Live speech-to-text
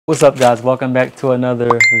What's up guys, welcome back to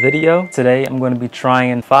another video. Today I'm going to be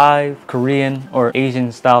trying 5 Korean or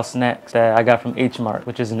Asian style snacks that I got from h-mart,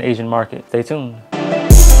 which is an Asian market. Stay tuned.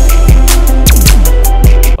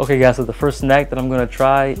 Okay guys, so the first snack that I'm going to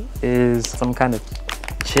try is some kind of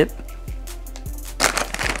chip.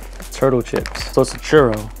 Turtle chips. So it's a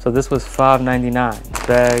churro. So this was $5.99.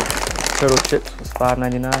 Bag turtle chips was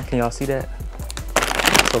 $5.99. Can y'all see that?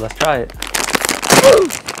 So let's try it.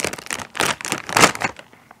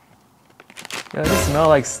 Yeah,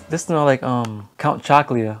 this smell like Count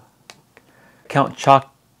Chocula. Count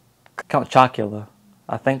Chocula.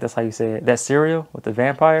 I think that's how you say it. That cereal with the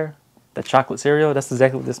vampire, the chocolate cereal, that's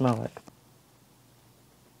exactly what this smells like.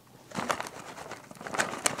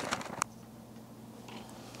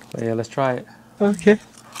 But yeah, let's try it. Okay.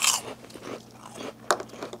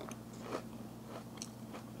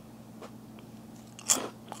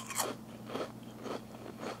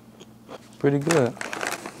 Pretty good.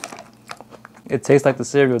 It tastes like the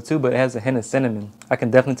cereal too, but it has a hint of cinnamon. I can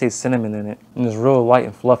definitely taste cinnamon in it. And it's real light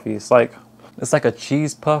and fluffy. It's like a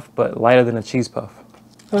cheese puff, but lighter than a cheese puff.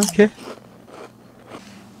 Okay.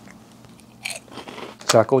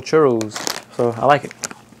 Choco churros. So I like it.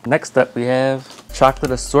 Next up we have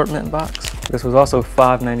chocolate assortment box. This was also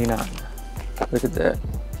 $5.99. Look at that.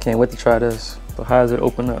 Can't wait to try this. So how does it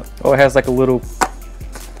open up? Oh, it has like a little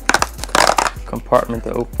compartment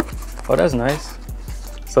to open. Oh, that's nice.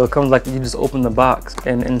 So it comes like you just open the box,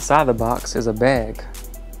 and inside the box is a bag.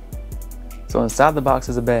 So inside the box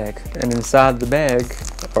is a bag, and inside the bag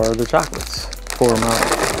are the chocolates. Pour them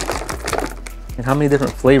out. And how many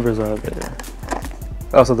different flavors are there?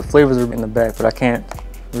 Oh, so the flavors are in the back, but I can't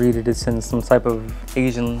read it. It's in some type of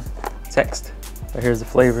Asian text. But here's the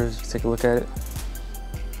flavors. Just take a look at it.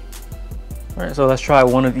 All right, so let's try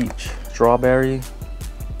one of each. Strawberry,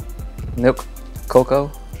 milk cocoa.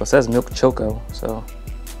 Well, it says milk choco, so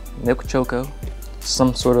milk choco.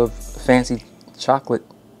 Some sort of fancy chocolate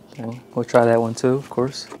thing. We'll try that one too, of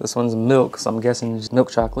course. This one's milk, so I'm guessing it's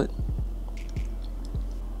milk chocolate.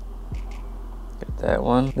 Get that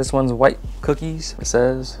one. This one's white cookies. It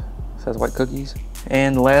says white cookies.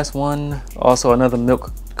 And the last one, also another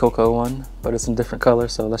milk cocoa one, but it's in different color,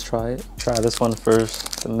 so let's try it. Try this one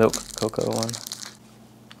first, the milk cocoa one.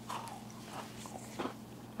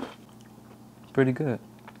 Pretty good.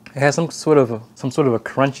 It has some sort of a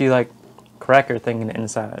crunchy like cracker thing in the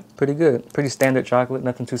inside. Pretty good. Pretty standard chocolate.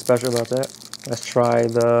 Nothing too special about that. Let's try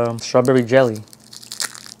the strawberry jelly.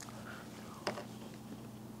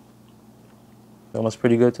 That one's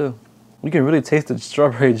pretty good too. You can really taste the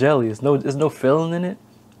strawberry jelly. There's no filling in it,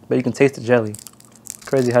 but you can taste the jelly.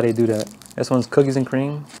 Crazy how they do that. This one's cookies and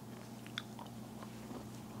cream.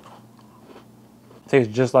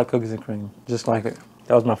 Tastes just like cookies and cream. Just like it.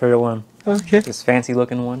 That was my favorite one. Okay. This fancy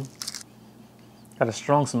looking one. Got a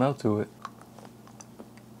strong smell to it.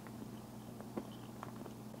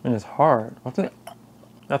 And it's hard.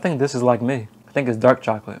 I think this is like me. I think it's dark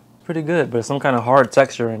chocolate. Pretty good, but it's some kind of hard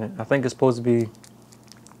texture in it. I think it's supposed to be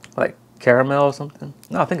like caramel or something.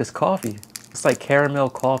 No, I think it's coffee. It's like caramel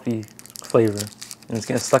coffee flavor. And it's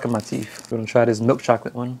getting stuck in my teeth. We're gonna try this milk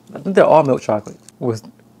chocolate one. I think they're all milk chocolate with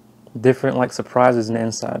different like surprises in the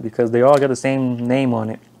inside because they all got the same name on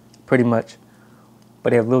it, pretty much.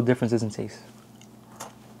 But they have little differences in taste.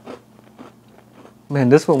 Man,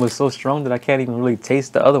 this one was so strong that I can't even really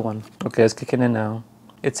taste the other one. Okay, it's kicking in now.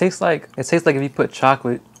 It tastes like if you put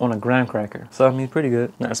chocolate on a graham cracker. So I mean, pretty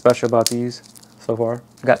good. Nothing special about these so far.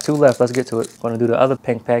 I got 2 left. Let's get to it. Gonna do the other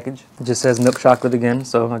pink package. It just says milk chocolate again,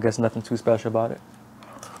 so I guess nothing too special about it.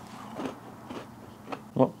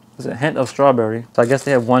 Well, there's a hint of strawberry. So I guess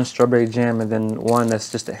they have one strawberry jam and then one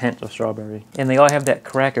that's just a hint of strawberry. And they all have that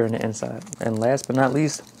cracker in the inside. And last but not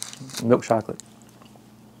least, milk chocolate.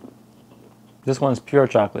 This one's pure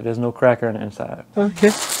chocolate. There's no cracker in the inside.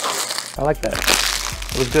 Okay. I like that.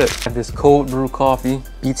 It was good. I have this cold brew coffee,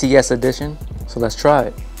 BTS edition. So let's try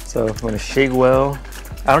it. So I'm gonna shake well.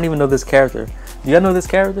 I don't even know this character. Do y'all know this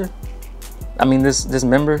character? I mean this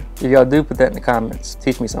member? If y'all do, put that in the comments.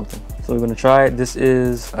 Teach me something. So we're gonna try it. This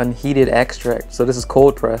is unheated extract. So this is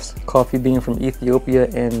cold pressed. Coffee bean from Ethiopia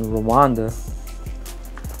and Rwanda.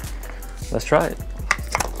 Let's try it.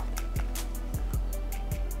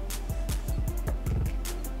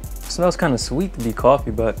 It smells kind of sweet to be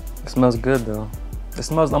coffee, but it smells good though. It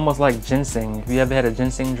smells almost like ginseng. If you ever had a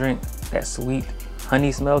ginseng drink, that sweet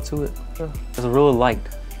honey smell to it. It's real light.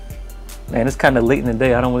 Man, it's kind of late in the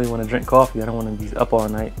day. I don't really want to drink coffee. I don't want to be up all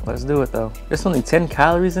night. Let's do it though. There's only 10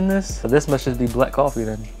 calories in this, so this must just be black coffee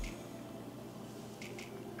then.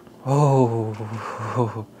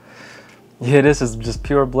 Oh, yeah, this is just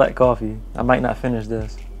pure black coffee. I might not finish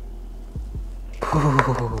this.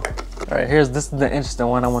 All right, this is the interesting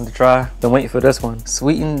one I wanted to try. Been waiting for this one.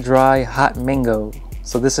 Sweetened dry hot mango.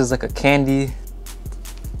 So this is like a candy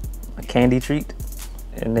treat,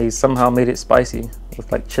 and they somehow made it spicy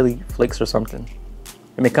with like chili flakes or something.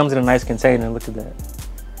 And it comes in a nice container. Look at that.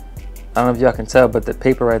 I don't know if y'all can tell, but the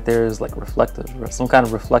paper right there is like reflective, or some kind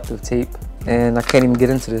of reflective tape. And I can't even get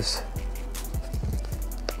into this.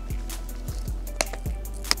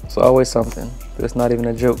 It's always something. It's not even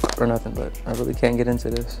a joke or nothing, but I really can't get into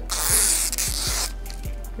this.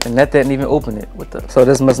 And that didn't even open it. What the? So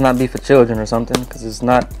this must not be for children or something, because it's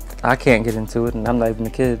not. I can't get into it, and I'm not even a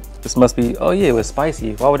kid. This must be. Oh yeah, it was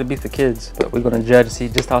spicy. Why would it be for kids? But we're gonna judge and see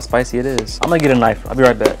just how spicy it is. I'm gonna get a knife. I'll be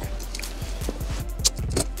right back.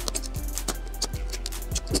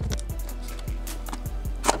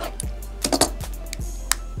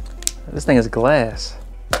 This thing is glass.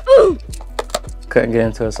 Couldn't get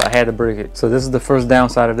into it, so I had to break it. So this is the first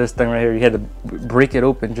downside of this thing right here. You had to break it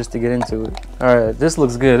open just to get into it. All right, this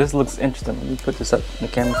looks good. This looks interesting. Let me put this up in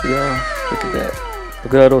the camera for y'all. Look at that.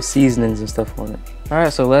 Look at all those seasonings and stuff on it. All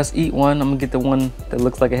right, so let's eat one. I'm gonna get the one that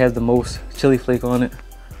looks like it has the most chili flake on it.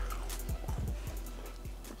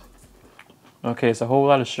 Okay, it's a whole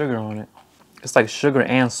lot of sugar on it. It's like sugar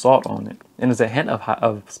and salt on it. And there's a hint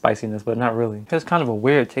of spiciness, but not really. It has kind of a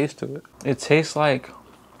weird taste to it. It tastes like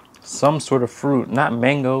some sort of fruit, not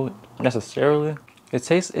mango necessarily. It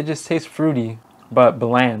just tastes fruity, but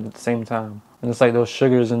bland at the same time. And it's like those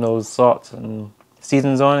sugars and those salts and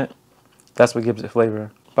seasonings on it. That's what gives it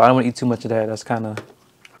flavor. But I don't want to eat too much of that. It's kind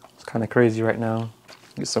of crazy right now.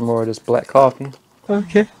 Get some more of this black coffee.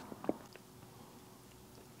 Okay.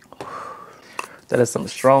 That is some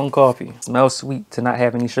strong coffee. It smells sweet to not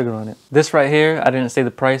have any sugar on it. This right here, I didn't say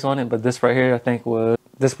the price on it, but this right here I think was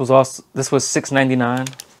 $6.99.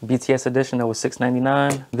 BTS edition, that was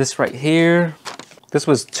 $6.99. This right here, this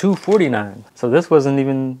was $2.49. So this was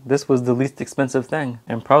the least expensive thing,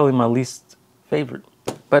 and probably my least favorite.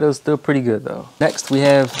 But it was still pretty good though. Next we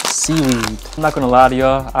have seaweed. I'm not gonna lie to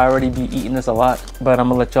y'all, I already be eating this a lot, but I'm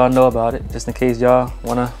gonna let y'all know about it just in case y'all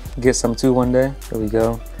wanna get some too one day. There we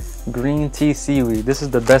go. Green tea seaweed. This is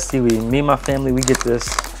the best seaweed. Me and my family, we get this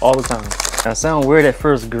all the time. Now it sounds weird at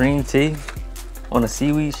first, green tea on a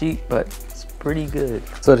seaweed sheet, but it's pretty good.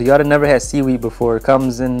 So if y'all have never had seaweed before, it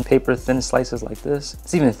comes in paper thin slices like this.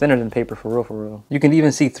 It's even thinner than paper for real, for real. You can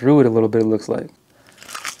even see through it a little bit, it looks like.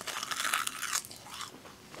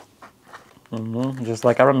 Just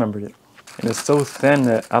like I remembered it. And it's so thin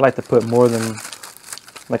that I like to put more than,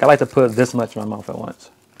 like I like to put this much in my mouth at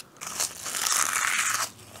once.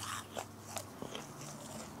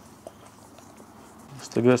 It's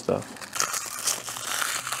the good stuff.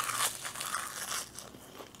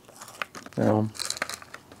 Now,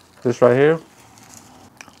 this right here,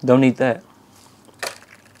 don't eat that.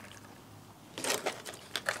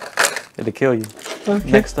 It'll kill you.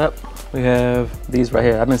 Okay. Next up, we have these right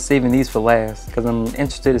here. I've been saving these for last because I'm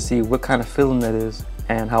interested to see what kind of filling that is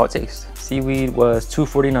and how it tastes. Seaweed was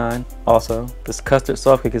 $2.49 also. This custard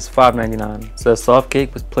soft cake is $5.99. So a soft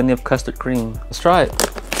cake with plenty of custard cream. Let's try it.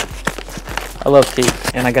 I love cake.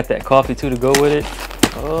 And I got that coffee too to go with it.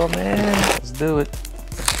 Oh man, let's do it.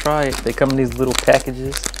 Let's try it. They come in these little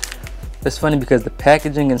packages. It's funny because the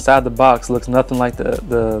packaging inside the box looks nothing like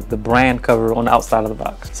the brand cover on the outside of the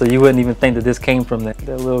box. So you wouldn't even think that this came from that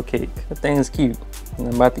little cake. That thing is cute. And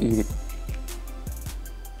I'm about to eat it.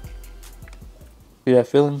 See that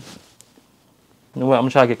feeling? You know what? I'm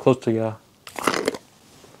gonna try to get close to y'all.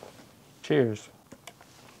 Cheers.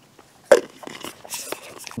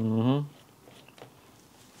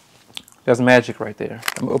 That's magic right there.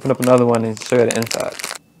 I'm gonna open up another one and show you the inside.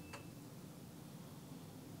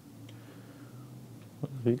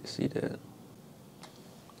 You can see that.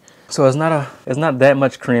 So it's not that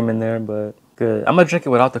much cream in there, but good. I'm gonna drink it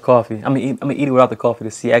without the coffee. I'm gonna eat it without the coffee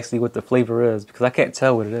to see actually what the flavor is, because I can't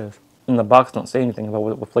tell what it is. And the box don't say anything about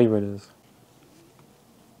what flavor it is.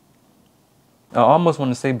 I almost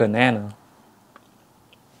want to say banana.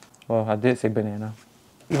 Well, I did say banana.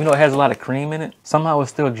 Even though it has a lot of cream in it, somehow it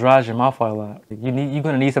still dries your mouth out a lot. You're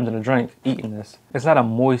gonna need something to drink eating this. It's not a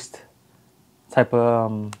moist type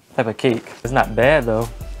of cake. It's not bad though.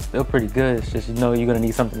 Still pretty good. It's just, you know, you're gonna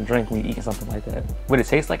need something to drink when you're eating something like that. What it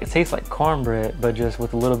tastes like cornbread, but just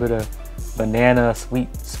with a little bit of banana,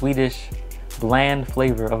 sweetish, bland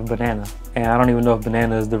flavor of banana. And I don't even know if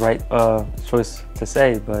banana is the right choice to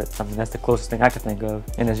say, but I mean, that's the closest thing I could think of.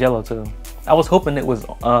 And it's yellow too. I was hoping it was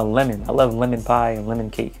lemon. I love lemon pie and lemon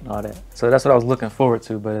cake and all that. So that's what I was looking forward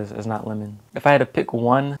to, but it's not lemon. If I had to pick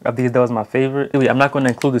one of these that was my favorite, I'm not going to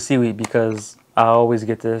include the seaweed because I always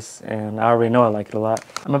get this, and I already know I like it a lot.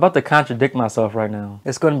 I'm about to contradict myself right now.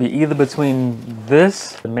 It's going to be either between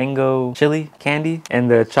this, the mango chili candy, and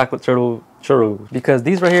the chocolate turtle churros, because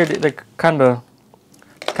these right here, they're kind of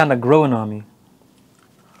growing on me.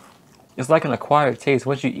 It's like an acquired taste.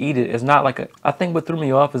 Once you eat it, it's not like a... I think what threw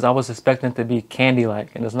me off is I was expecting it to be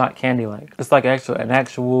candy-like, and it's not candy-like. It's like an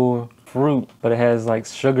actual fruit, but it has like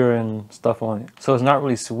sugar and stuff on it. So it's not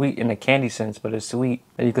really sweet in the candy sense, but it's sweet.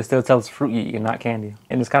 And you can still tell it's fruit you eat and not candy.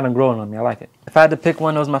 And it's kind of growing on me. I like it. If I had to pick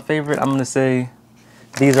one that was my favorite, I'm going to say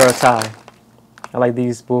these are a tie. I like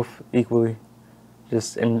these both equally,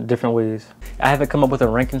 just in different ways. I haven't come up with a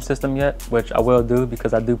ranking system yet, which I will do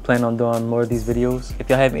because I do plan on doing more of these videos. If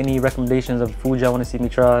y'all have any recommendations of food y'all want to see me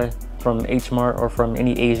try from H-mart or from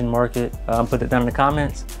any Asian market, put it down in the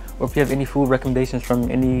comments. Or if you have any food recommendations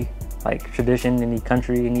from any like tradition, any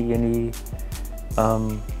country, any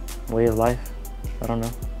way of life, I don't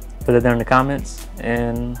know, put it down in the comments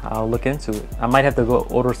and I'll look into it. I might have to go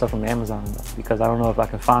order stuff from Amazon though, because I don't know if I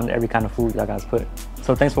can find every kind of food y'all guys put.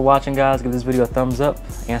 So thanks for watching, guys. Give this video a thumbs up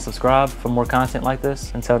and subscribe for more content like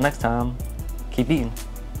this. Until next time, keep eating.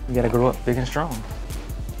 You gotta grow up big and strong.